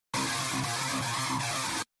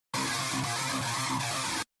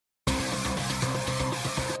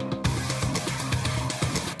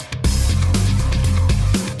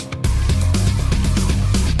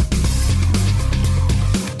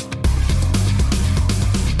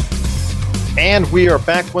And we are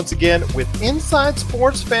back once again with Inside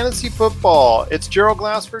Sports Fantasy Football. It's Gerald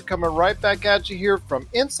Glassford coming right back at you here from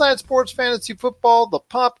Inside Sports Fantasy Football, the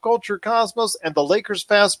Pop Culture Cosmos, and the Lakers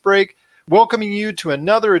Fast Break, welcoming you to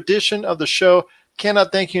another edition of the show.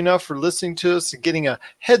 Cannot thank you enough for listening to us and getting a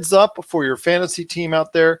heads up for your fantasy team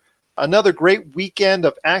out there. Another great weekend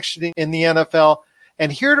of action in the NFL.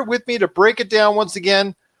 And here with me to break it down once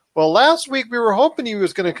again, well, last week we were hoping he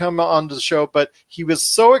was going to come on the show, but he was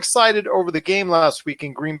so excited over the game last week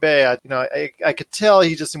in Green Bay. I could tell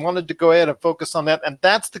he just wanted to go ahead and focus on that, and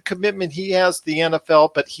that's the commitment he has to the NFL.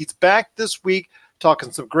 But he's back this week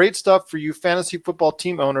talking some great stuff for you fantasy football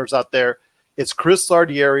team owners out there. It's Chris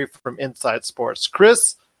Lardieri from Inside Sports.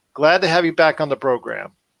 Chris, glad to have you back on the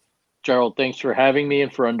program. Gerald, thanks for having me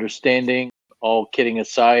and for understanding. All kidding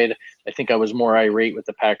aside, I think I was more irate with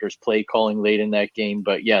the Packers play calling late in that game.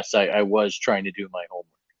 But yes, I was trying to do my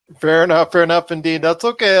homework. Fair enough indeed. That's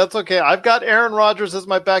okay. I've got Aaron Rodgers as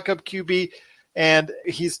my backup QB, and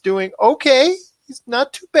he's doing okay. He's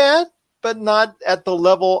not too bad, but not at the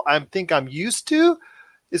level I think I'm used to.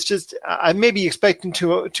 It's just I may be expecting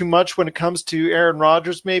too much when it comes to Aaron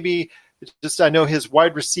Rodgers. Maybe it's just I know his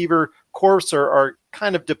wide receiver corps are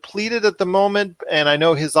kind of depleted at the moment, and I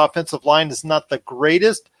know his offensive line is not the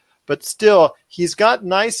greatest, but still, he's got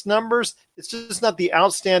nice numbers. It's just not the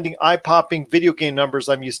outstanding, eye-popping video game numbers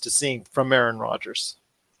I'm used to seeing from Aaron Rodgers.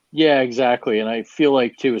 Yeah, exactly. And I feel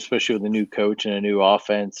like, too, especially with a new coach and a new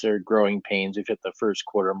offense, they're growing pains. We've hit the first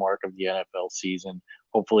quarter mark of the NFL season.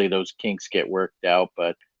 Hopefully those kinks get worked out.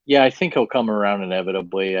 But, yeah, I think he'll come around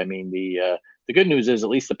inevitably. I mean, the good news is at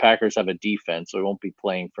least the Packers have a defense, so he won't be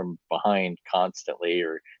playing from behind constantly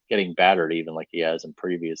or getting battered even like he has in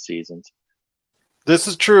previous seasons. This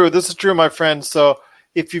is true, my friend. So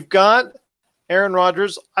if you've got Aaron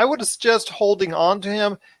Rodgers, I would suggest holding on to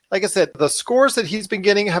him. Like I said, the scores that he's been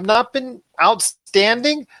getting have not been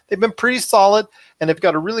outstanding. They've been pretty solid, and they've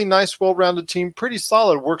got a really nice, well-rounded team. Pretty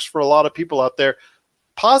solid. Works for a lot of people out there.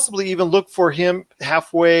 Possibly even look for him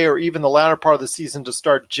halfway or even the latter part of the season to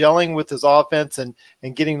start gelling with his offense and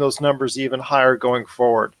getting those numbers even higher going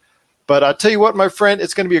forward. But I'll tell you what, my friend,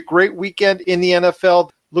 it's going to be a great weekend in the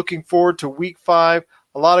NFL. Looking forward to week 5.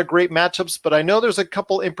 A lot of great matchups, but I know there's a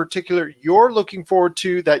couple in particular you're looking forward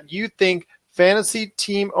to that you think fantasy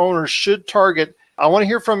team owners should target. I want to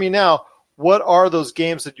hear from you now. What are those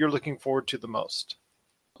games that you're looking forward to the most?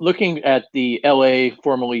 Looking at the LA,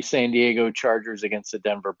 formerly San Diego Chargers against the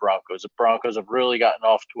Denver Broncos. The Broncos have really gotten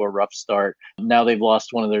off to a rough start. Now they've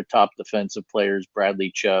lost one of their top defensive players,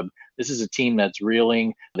 Bradley Chubb. This is a team that's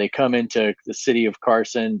reeling. They come into the city of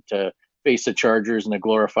Carson to face the Chargers in a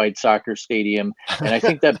glorified soccer stadium. And I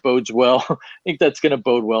think that bodes well. I think that's going to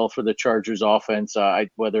bode well for the Chargers offense,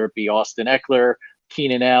 whether it be Austin Eckler,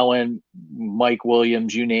 Keenan Allen, Mike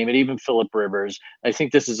Williams, you name it, even Phillip Rivers. I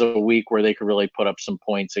think this is a week where they could really put up some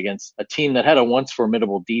points against a team that had a once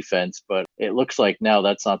formidable defense, but it looks like now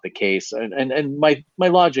that's not the case. And my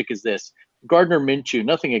logic is this. Gardner Minshew,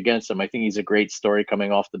 nothing against him. I think he's a great story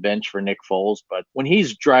coming off the bench for Nick Foles. But when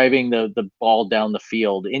he's driving the ball down the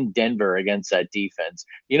field in Denver against that defense,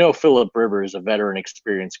 Phillip Rivers, a veteran,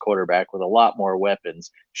 experienced quarterback with a lot more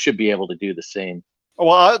weapons, should be able to do the same.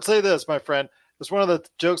 Well, I'd say this, my friend. It's one of the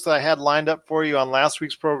jokes that I had lined up for you on last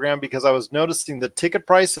week's program because I was noticing the ticket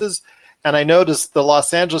prices. And I noticed the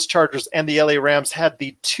Los Angeles Chargers and the LA Rams had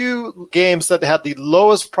the 2 games that had the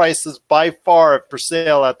lowest prices by far for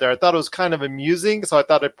sale out there. I thought it was kind of amusing, so I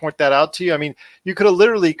thought I'd point that out to you. I mean, you could have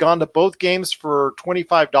literally gone to both games for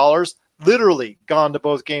 $25, literally gone to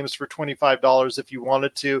both games for $25 if you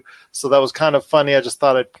wanted to. So that was kind of funny. I just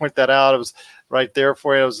thought I'd point that out. It was right there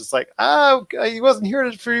for you. I was just like, he wasn't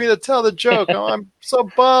here for me to tell the joke. Oh, I'm so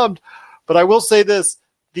bummed. But I will say this.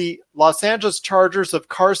 The Los Angeles Chargers of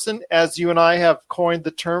Carson, as you and I have coined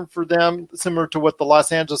the term for them, similar to what the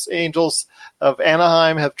Los Angeles Angels of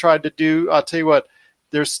Anaheim have tried to do. I'll tell you what,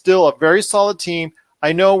 they're still a very solid team.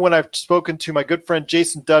 I know when I've spoken to my good friend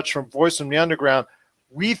Jason Dutch from Voice from the Underground,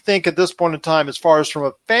 we think at this point in time, as far as from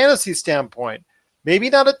a fantasy standpoint, maybe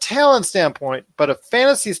not a talent standpoint, but a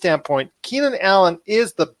fantasy standpoint, Keenan Allen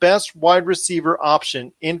is the best wide receiver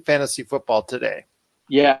option in fantasy football today.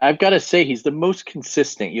 Yeah, I've got to say he's the most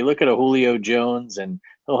consistent. You look at a Julio Jones and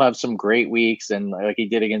he'll have some great weeks and like he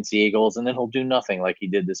did against the Eagles, and then he'll do nothing like he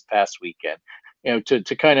did this past weekend.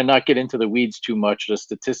 To kind of not get into the weeds too much, the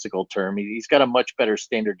statistical term, he's got a much better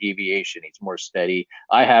standard deviation. He's more steady.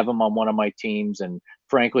 I have him on one of my teams, and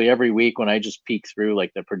frankly, every week when I just peek through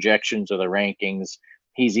like the projections or the rankings,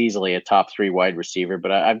 he's easily a top 3 wide receiver.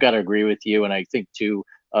 But I've got to agree with you, and I think too,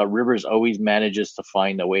 Rivers always manages to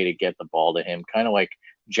find a way to get the ball to him, kind of like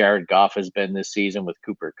Jared Goff has been this season with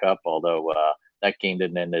Cooper Kupp, although that game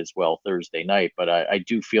didn't end as well Thursday night. But I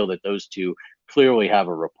do feel that those two clearly have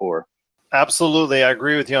a rapport. Absolutely. I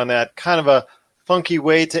agree with you on that. Kind of a funky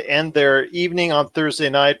way to end their evening on Thursday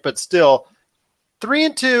night, but still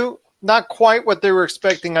 3-2, not quite what they were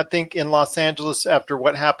expecting, I think, in Los Angeles after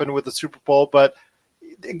what happened with the Super Bowl. But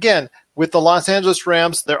again, with the Los Angeles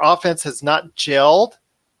Rams, their offense has not gelled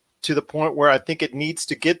to the point where I think it needs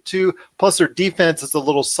to get to. Plus, their defense is a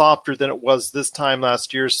little softer than it was this time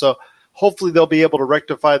last year. So hopefully they'll be able to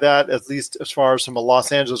rectify that, at least as far as from a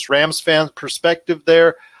Los Angeles Rams fan perspective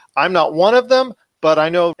there. I'm not one of them, but I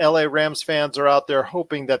know LA Rams fans are out there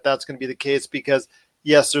hoping that that's going to be the case because,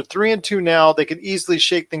 yes, they're 3-2 now. They could easily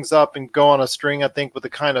shake things up and go on a string, I think, with the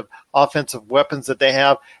kind of offensive weapons that they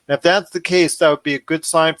have. And if that's the case, that would be a good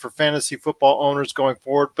sign for fantasy football owners going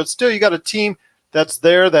forward. But still, you got a team that's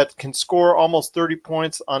there that can score almost 30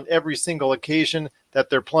 points on every single occasion that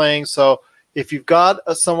they're playing. So if you've got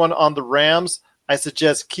someone on the Rams, I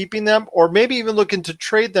suggest keeping them or maybe even looking to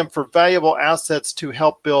trade them for valuable assets to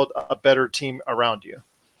help build a better team around you.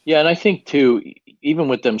 Yeah, and I think, too, even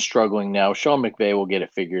with them struggling now, Sean McVay will get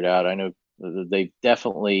it figured out. I know they've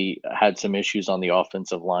definitely had some issues on the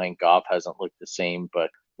offensive line. Goff hasn't looked the same, but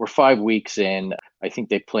we're 5 weeks in. I think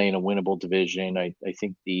they play in a winnable division. I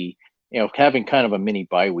think having kind of a mini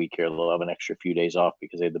bye week here, they'll have an extra few days off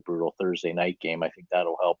because they had the brutal Thursday night game. I think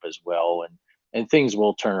that'll help as well, and things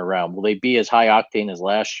will turn around. Will they be as high octane as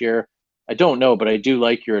last year? I don't know, but I do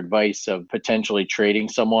like your advice of potentially trading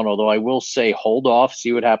someone, although I will say hold off,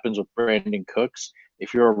 see what happens with Brandon Cooks.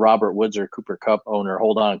 If you're a Robert Woods or Cooper Kupp owner,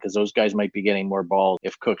 hold on, because those guys might be getting more balls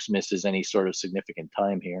if Cooks misses any sort of significant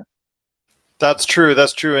time here. That's true.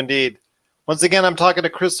 That's true indeed. Once again, I'm talking to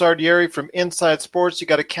Chris Ardieri from Inside Sports. You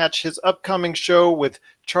got to catch his upcoming show with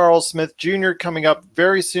Charles Smith Jr. coming up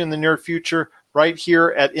very soon in the near future right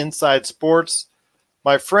here at Inside Sports.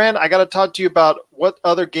 My friend, I got to talk to you about what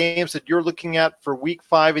other games that you're looking at for Week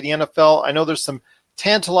 5 of the NFL. I know there's some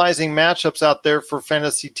tantalizing matchups out there for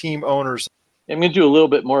fantasy team owners. I'm going to do a little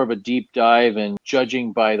bit more of a deep dive, and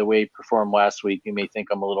judging by the way he performed last week, you may think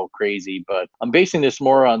I'm a little crazy, but I'm basing this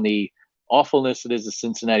more on the awfulness it is the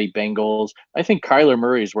Cincinnati Bengals. I think Kyler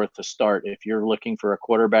Murray is worth a start if you're looking for a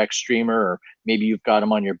quarterback streamer, or maybe you've got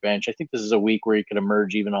him on your bench. I think this is a week where he could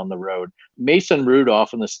emerge even on the road. Mason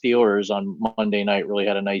Rudolph and the Steelers on Monday night really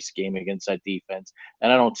had a nice game against that defense,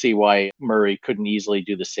 and I don't see why Murray couldn't easily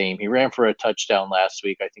do the same. He ran for a touchdown last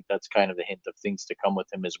week. I think that's kind of the hint of things to come with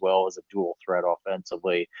him as well as a dual threat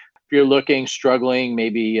offensively. If you're struggling,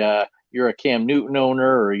 maybe you're a Cam Newton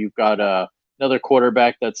owner, or you've got another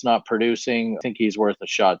quarterback that's not producing, I think he's worth a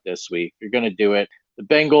shot this week. You're going to do it. The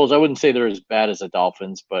Bengals, I wouldn't say they're as bad as the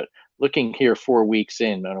Dolphins, but looking here 4 weeks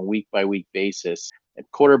in on a week-by-week basis, and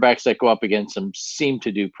quarterbacks that go up against them seem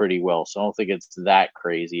to do pretty well. So I don't think it's that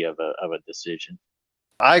crazy of a decision.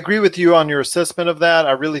 I agree with you on your assessment of that.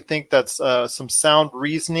 I really think that's some sound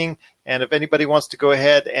reasoning. And if anybody wants to go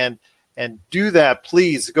ahead and do that,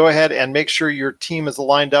 please go ahead and make sure your team is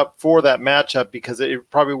lined up for that matchup, because it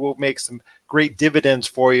probably will make some great dividends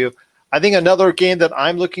for you. I think another game that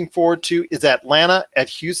I'm looking forward to is Atlanta at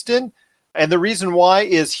Houston. And the reason why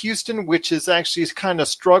is Houston, which has actually kind of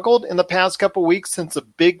struggled in the past couple weeks since a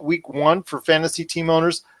big week 1 for fantasy team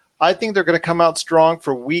owners. I think they're going to come out strong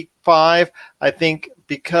for week 5. I think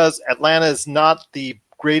because Atlanta is not the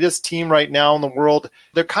greatest team right now in the world,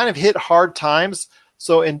 they're kind of hit hard times.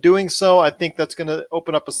 So in doing so, I think that's going to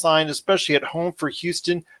open up a sign, especially at home for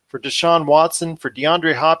Houston, for Deshaun Watson, for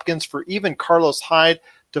DeAndre Hopkins, for even Carlos Hyde,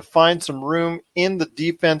 to find some room in the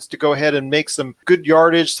defense to go ahead and make some good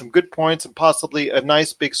yardage, some good points, and possibly a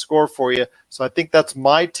nice big score for you. So I think that's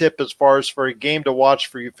my tip as far as for a game to watch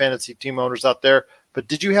for you fantasy team owners out there. But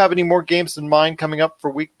did you have any more games in mind coming up for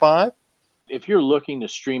week 5? If you're looking to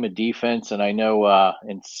stream a defense, and I know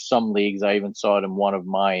in some leagues, I even saw it in one of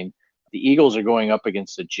mine, the Eagles are going up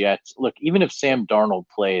against the Jets. Look, even if Sam Darnold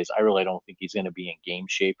plays, I really don't think he's going to be in game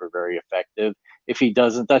shape or very effective. If he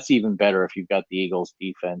doesn't, that's even better if you've got the Eagles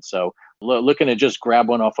defense. So looking to just grab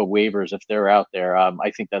one off of waivers if they're out there,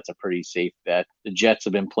 I think that's a pretty safe bet. The Jets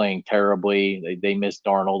have been playing terribly. They missed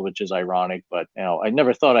Darnold, which is ironic. But I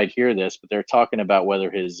never thought I'd hear this, but they're talking about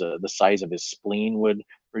whether his the size of his spleen would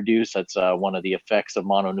reduce. That's one of the effects of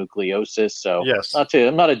mononucleosis. So yes.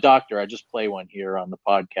 I'm not a doctor. I just play one here on the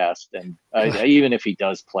podcast. And even if he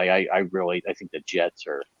does play, I think the Jets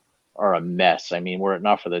are a mess. I mean, were it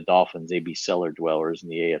not for the Dolphins, they'd be cellar dwellers in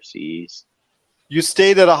the AFC East. You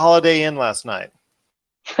stayed at a Holiday Inn last night.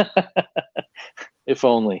 If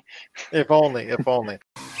only. If only.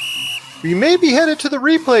 We may be headed to the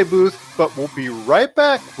replay booth, but we'll be right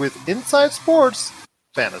back with Inside Sports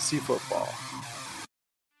fantasy football.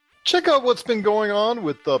 Check out what's been going on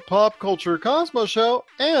with the Pop Culture Cosmos Show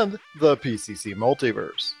and the PCC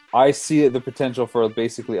Multiverse. I see the potential for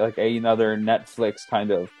basically like another Netflix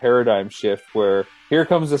kind of paradigm shift where here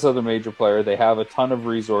comes this other major player. They have a ton of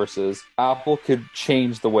resources. Apple could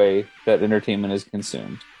change the way that entertainment is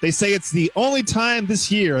consumed. They say it's the only time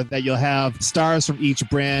this year that you'll have stars from each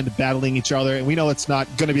brand battling each other, and we know it's not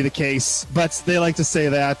going to be the case, but they like to say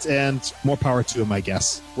that, and more power to them, I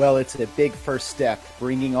guess. Well, it's a big first step,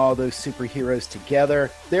 bringing all those superheroes together.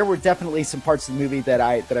 There were definitely some parts of the movie that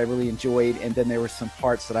I really enjoyed, and then there were some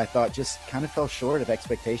parts that I thought just kind of fell short of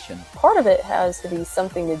expectation. Part of it has to be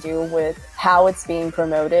something to do with how it's being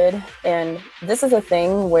promoted, and this is a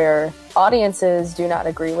thing where audiences do not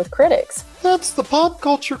agree with critics. That's the Pop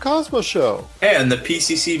Culture Cosmos Show. And the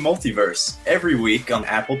PCC Multiverse, every week on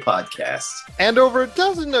Apple Podcasts. And over a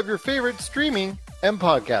dozen of your favorite streaming and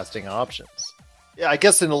podcasting options. Yeah, I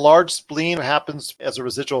guess an enlarged spleen happens as a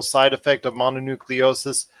residual side effect of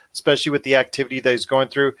mononucleosis, especially with the activity that he's going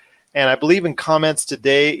through. And I believe in comments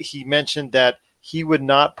today, he mentioned that he would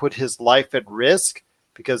not put his life at risk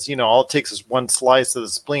because, all it takes is one slice of the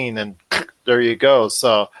spleen and there you go.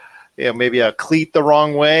 So, maybe a cleat the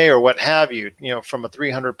wrong way or what have you, from a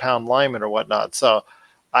 300-pound lineman or whatnot. So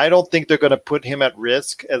I don't think they're going to put him at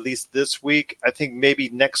risk, at least this week. I think maybe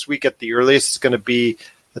next week at the earliest is going to be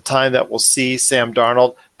the time that we'll see Sam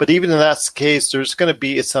Darnold. But even in that case, there's going to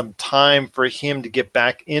be some time for him to get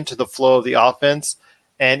back into the flow of the offense.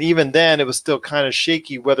 And even then, it was still kind of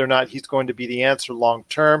shaky whether or not he's going to be the answer long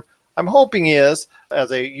term. I'm hoping he is, as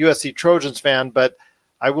a USC Trojans fan, but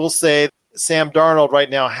I will say Sam Darnold right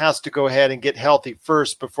now has to go ahead and get healthy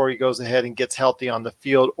first before he goes ahead and gets healthy on the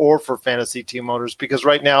field or for fantasy team owners, because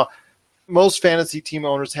right now most fantasy team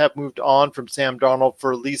owners have moved on from Sam Darnold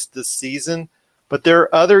for at least this season. But there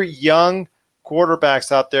are other young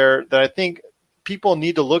quarterbacks out there that I think people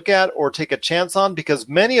need to look at or take a chance on, because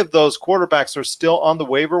many of those quarterbacks are still on the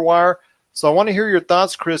waiver wire. So I want to hear your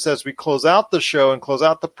thoughts, Chris, as we close out the show and close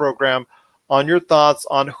out the program, on your thoughts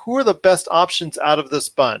on who are the best options out of this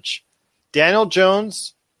bunch. Daniel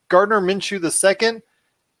Jones, Gardner Minshew II,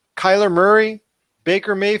 Kyler Murray,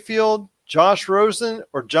 Baker Mayfield, Josh Rosen,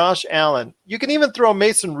 or Josh Allen. You can even throw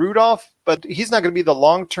Mason Rudolph, but he's not going to be the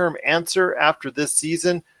long-term answer after this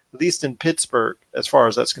season, at least in Pittsburgh, as far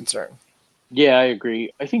as that's concerned. Yeah, I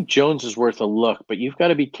agree. I think Jones is worth a look, but you've got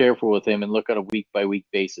to be careful with him and look on a week-by-week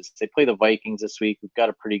basis. They play the Vikings this week. We've got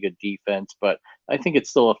a pretty good defense, but I think it's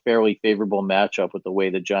still a fairly favorable matchup with the way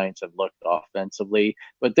the Giants have looked offensively.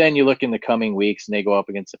 But then you look in the coming weeks, and they go up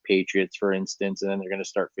against the Patriots, for instance, and then they're going to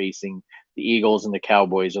start facing the Eagles and the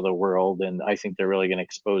Cowboys of the world, and I think they're really going to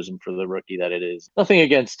expose him for the rookie that it is. Nothing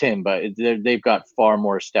against him, but they've got far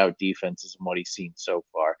more stout defenses than what he's seen so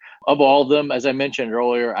far. Of all of them, as I mentioned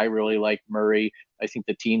earlier, I really like Murray. I think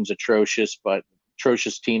the team's atrocious, but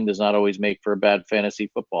atrocious team does not always make for a bad fantasy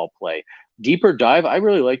football play. Deeper dive, I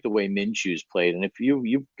really like the way Minshew's played. And if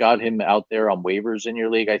you've got him out there on waivers in your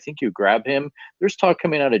league, I think you grab him. There's talk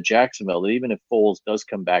coming out of Jacksonville that even if Foles does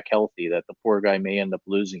come back healthy, that the poor guy may end up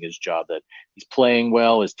losing his job, that he's playing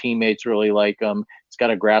well, his teammates really like him, he's got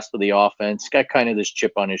a grasp of the offense, he's got kind of this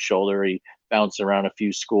chip on his shoulder. He bounced around a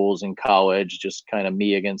few schools in college, just kind of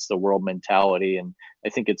me against the world mentality, and I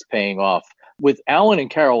think it's paying off. With Allen in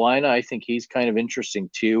Carolina, I think he's kind of interesting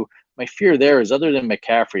too. My fear there is, other than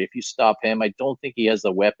McCaffrey, if you stop him, I don't think he has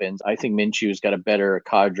the weapons. I think Minshew's got a better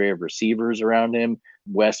cadre of receivers around him,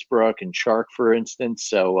 Westbrook and Chark, for instance.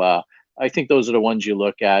 So I think those are the ones you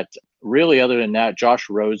look at. Really, other than that, Josh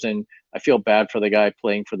Rosen, I feel bad for the guy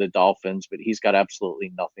playing for the Dolphins, but he's got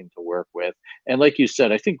absolutely nothing to work with. And like you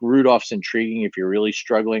said, I think Rudolph's intriguing if you're really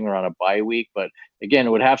struggling or on a bye week. But again, it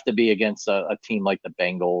would have to be against a team like the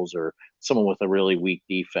Bengals or someone with a really weak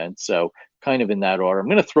defense. So kind of in that order. I'm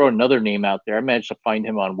going to throw another name out there. I managed to find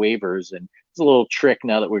him on waivers, and it's a little trick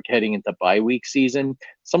now that we're heading into bye week season.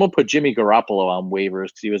 Someone put Jimmy Garoppolo on waivers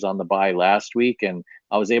because he was on the bye last week, and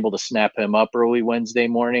I was able to snap him up early Wednesday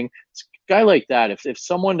morning. It's a guy like that, if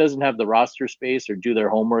someone doesn't have the roster space or do their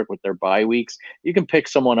homework with their bye weeks, you can pick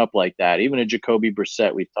someone up like that. Even a Jacoby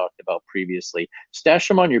Brissett we've talked about previously. Stash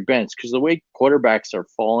them on your bench, because the way quarterbacks are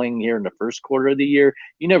falling here in the first quarter of the year,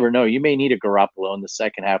 you never know. You may need a Garoppolo in the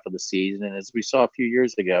second half of the season, and as we saw a few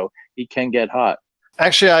years ago, he can get hot.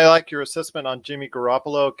 Actually, I like your assessment on Jimmy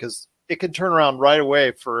Garoppolo, because it can turn around right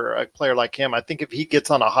away for a player like him. I think if he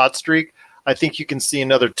gets on a hot streak, I think you can see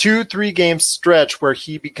another 2-3 game stretch where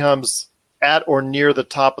he becomes at or near the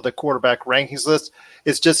top of the quarterback rankings list.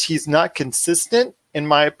 It's just he's not consistent, in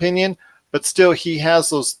my opinion, but still he has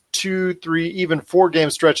those 2-3, even 4 game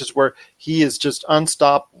stretches where he is just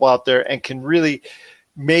unstoppable out there and can really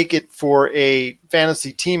make it for a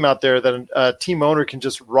fantasy team out there that a team owner can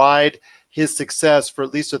just ride his success for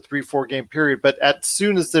at least a 3-4 game period. But as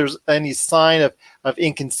soon as there's any sign of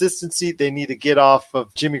inconsistency, they need to get off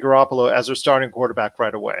of Jimmy Garoppolo as their starting quarterback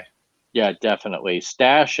right away. Yeah, definitely.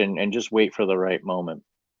 Stash and just wait for the right moment.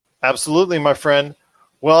 Absolutely, my friend.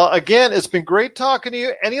 Well, again, it's been great talking to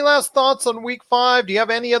you. Any last thoughts on week 5? Do you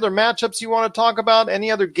have any other matchups you want to talk about?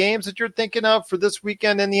 Any other games that you're thinking of for this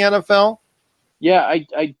weekend in the NFL? Yeah,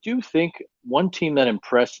 I do think one team that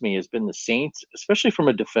impressed me has been the Saints, especially from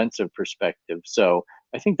a defensive perspective. So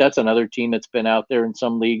I think that's another team that's been out there in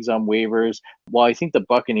some leagues on waivers. While I think the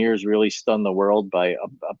Buccaneers really stunned the world by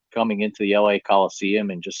coming into the LA Coliseum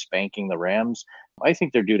and just spanking the Rams, I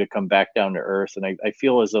think they're due to come back down to earth. And I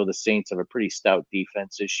feel as though the Saints have a pretty stout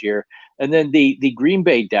defense this year. And then the Green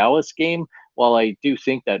Bay Dallas game, while I do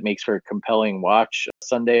think that makes for a compelling watch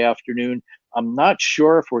Sunday afternoon, I'm not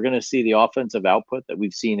sure if we're going to see the offensive output that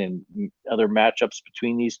we've seen in other matchups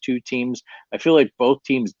between these two teams. I feel like both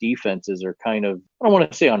teams' defenses are kind of, I don't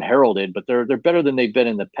want to say unheralded, but they're better than they've been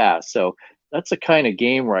in the past. So that's a kind of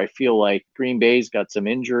game where I feel like Green Bay's got some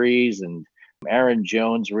injuries and Aaron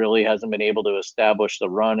Jones really hasn't been able to establish the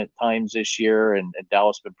run at times this year, and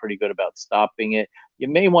Dallas has been pretty good about stopping it. You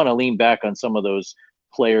may want to lean back on some of those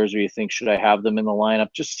players where you think, should I have them in the lineup?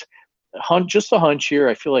 Just a hunch here.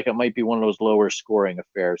 I feel like it might be one of those lower scoring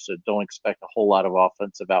affairs, so don't expect a whole lot of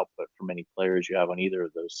offensive output from any players you have on either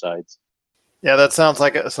of those sides. Yeah, that sounds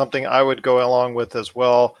like something I would go along with as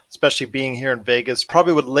well, especially being here in Vegas.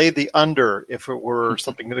 Probably would lay the under if it were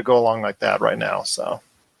something to go along like that right now. So,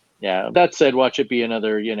 yeah, that said, watch it be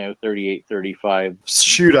another, 38-35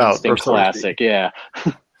 shootout or classic. Yeah.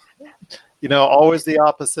 Always the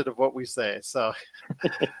opposite of what we say. So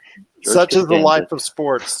such is the life of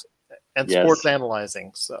sports and sports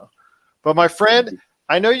analyzing. So, but my friend,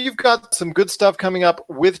 I know you've got some good stuff coming up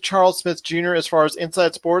with Charles Smith Jr. as far as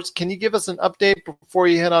Inside Sports. Can you give us an update before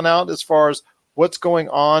you head on out as far as what's going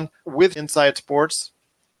on with Inside Sports?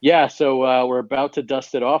 Yeah, so we're about to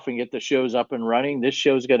dust it off and get the shows up and running. This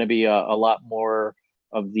show is going to be a lot more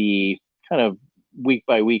of the kind of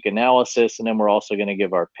week-by-week analysis, and then we're also going to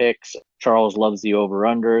give our picks. Charles loves the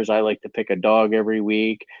over-unders. I like to pick a dog every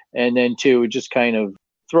week. And then, too, just kind of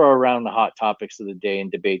throw around the hot topics of the day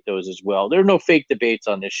and debate those as well. There are no fake debates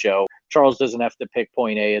on this show. Charles doesn't have to pick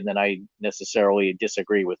point A, and then I necessarily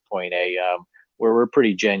disagree with point A. We're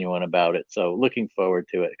pretty genuine about it. So looking forward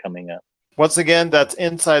to it coming up. Once again, that's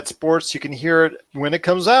Inside Sports. You can hear it when it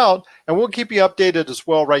comes out, and we'll keep you updated as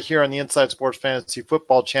well right here on the Inside Sports Fantasy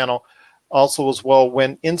Football channel. Also as well,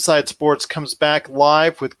 when Inside Sports comes back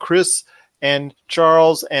live with Chris and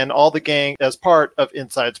Charles and all the gang as part of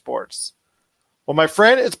Inside Sports. Well, my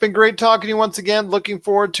friend, it's been great talking to you once again. Looking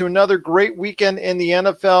forward to another great weekend in the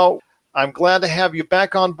NFL. I'm glad to have you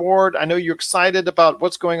back on board. I know you're excited about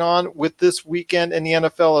what's going on with this weekend in the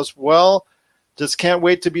NFL as well. Just can't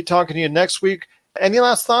wait to be talking to you next week. Any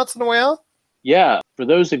last thoughts on the way out? Yeah, for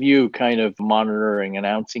those of you kind of monitoring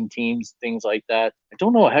announcing teams, things like that, I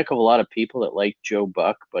don't know a heck of a lot of people that like Joe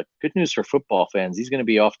Buck, but good news for football fans, he's going to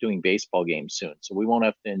be off doing baseball games soon, so we won't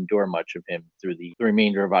have to endure much of him through the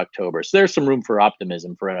remainder of October. So there's some room for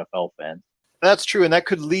optimism for NFL fans. That's true, and that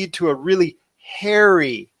could lead to a really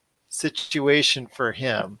hairy situation for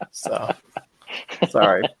him. So,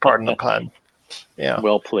 sorry, pardon the pun. Yeah.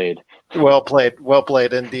 Well played. Well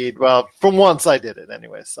played indeed. Well, from once I did it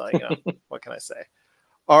anyway, so what can I say?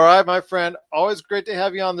 All right, my friend, always great to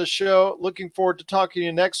have you on the show. Looking forward to talking to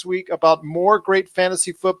you next week about more great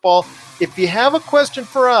fantasy football. If you have a question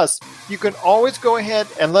for us, you can always go ahead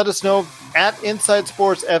and let us know at Inside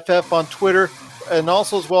Sports FF on Twitter, and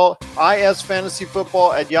also as well,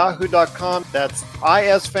 isfantasyfootball@yahoo.com. That's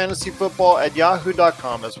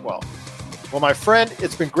isfantasyfootball@yahoo.com as well. Well, my friend,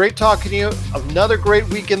 it's been great talking to you. Another great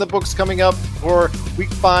week in the books coming up for Week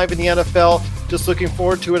 5 in the NFL. Just looking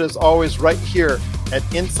forward to it as always right here at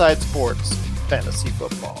Inside Sports Fantasy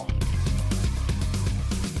Football.